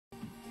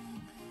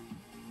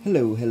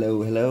Hello,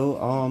 hello, hello,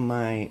 all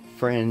my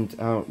friends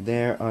out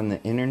there on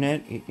the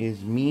internet. It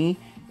is me,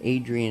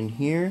 Adrian,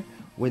 here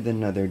with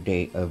another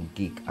day of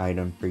geek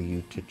item for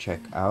you to check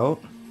out.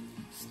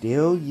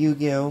 Still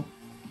Yu-Gi-Oh!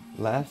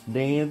 Last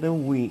day of the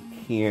week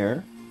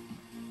here.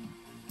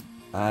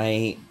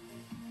 I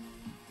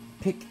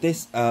picked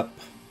this up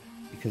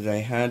because I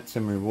had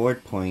some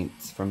reward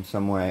points from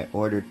somewhere I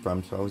ordered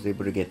from, so I was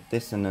able to get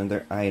this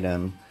another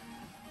item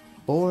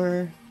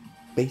for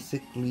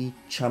basically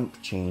chump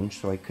change,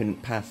 so I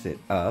couldn't pass it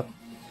up.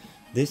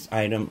 This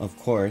item, of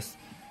course,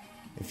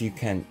 if you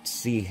can't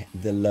see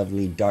the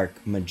lovely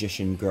dark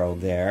magician girl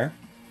there,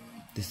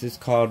 this is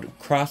called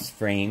Cross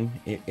Frame.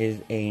 It is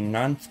a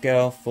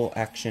non-scale full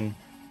action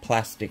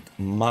plastic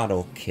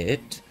model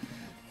kit.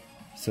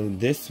 So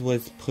this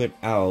was put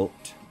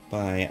out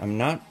by, I'm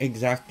not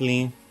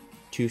exactly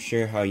too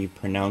sure how you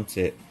pronounce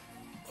it,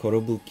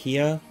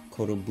 Korobukia.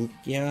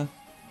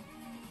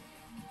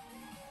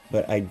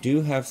 But I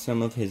do have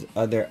some of his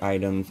other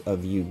items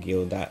of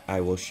Yu-Gi-Oh! That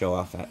I will show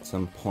off at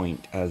some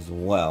point as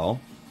well.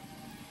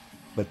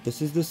 But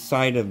this is the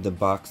side of the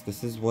box.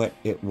 This is what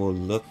it will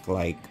look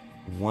like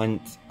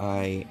once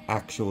I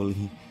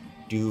actually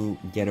do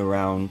get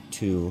around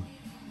to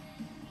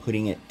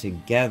putting it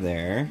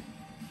together.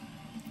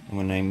 And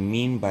what I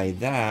mean by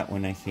that,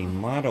 when I say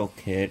model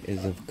kit,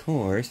 is of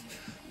course,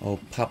 I'll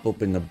pop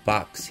open the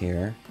box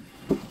here.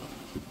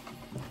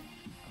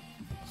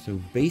 So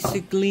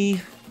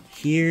basically,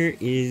 here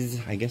is,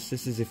 I guess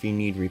this is if you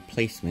need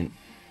replacement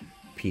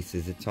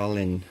pieces. It's all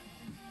in,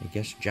 I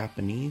guess,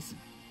 Japanese.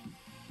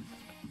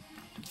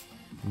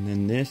 And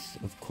then this,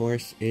 of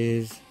course,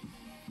 is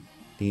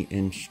the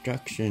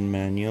instruction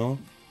manual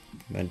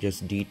that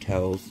just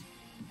details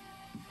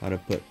how to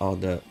put all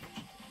the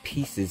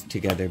pieces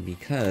together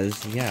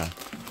because, yeah,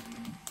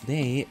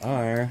 they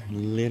are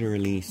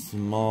literally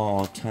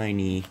small,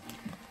 tiny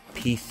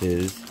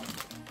pieces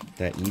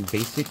that you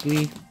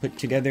basically put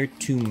together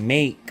to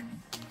make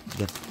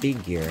the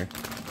figure,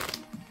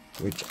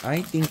 which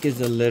I think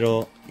is a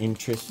little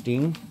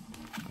interesting.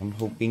 I'm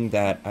hoping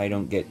that I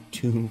don't get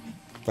too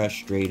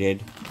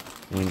frustrated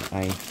when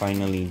I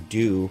finally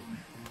do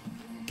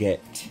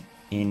get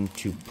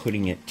into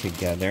putting it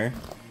together.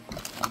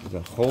 There's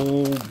a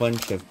whole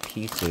bunch of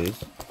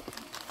pieces.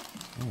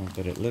 Oh,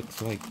 but it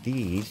looks like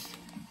these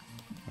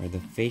are the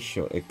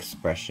facial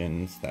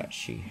expressions that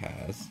she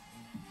has.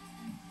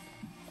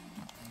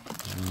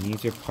 And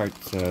these are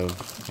parts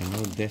of, I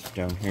know this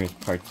down here is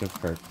parts of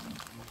her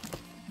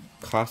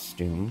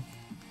costume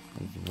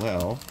as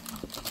well.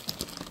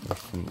 There's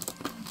some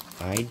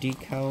eye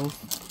decals.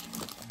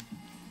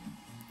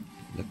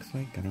 Looks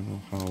like, I don't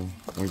know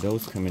where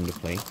those come into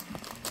play.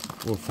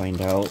 We'll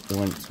find out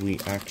once we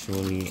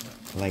actually,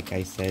 like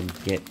I said,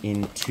 get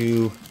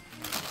into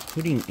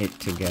putting it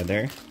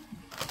together.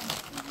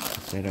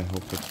 I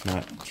hope it's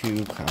not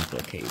too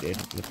complicated.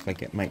 Looks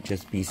like it might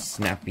just be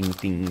snapping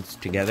things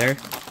together.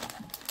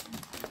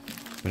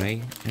 But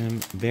I am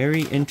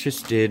very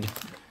interested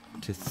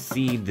to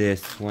see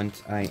this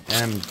once I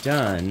am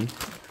done.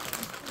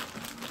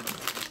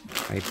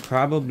 I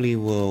probably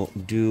will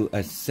do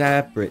a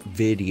separate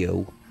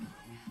video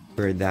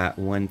for that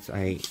once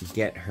I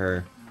get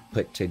her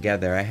put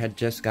together. I had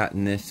just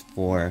gotten this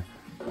for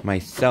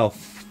myself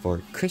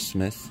for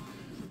Christmas,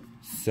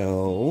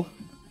 so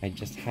I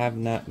just have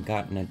not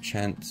gotten a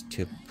chance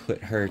to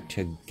put her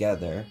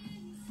together.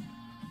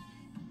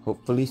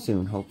 Hopefully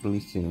soon,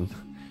 hopefully soon.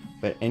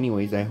 But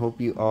anyways, I hope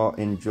you all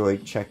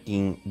enjoyed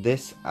checking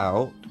this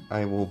out.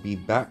 I will be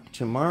back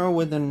tomorrow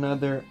with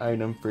another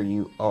item for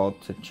you all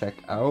to check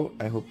out.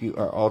 I hope you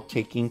are all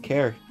taking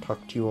care.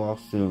 Talk to you all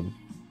soon.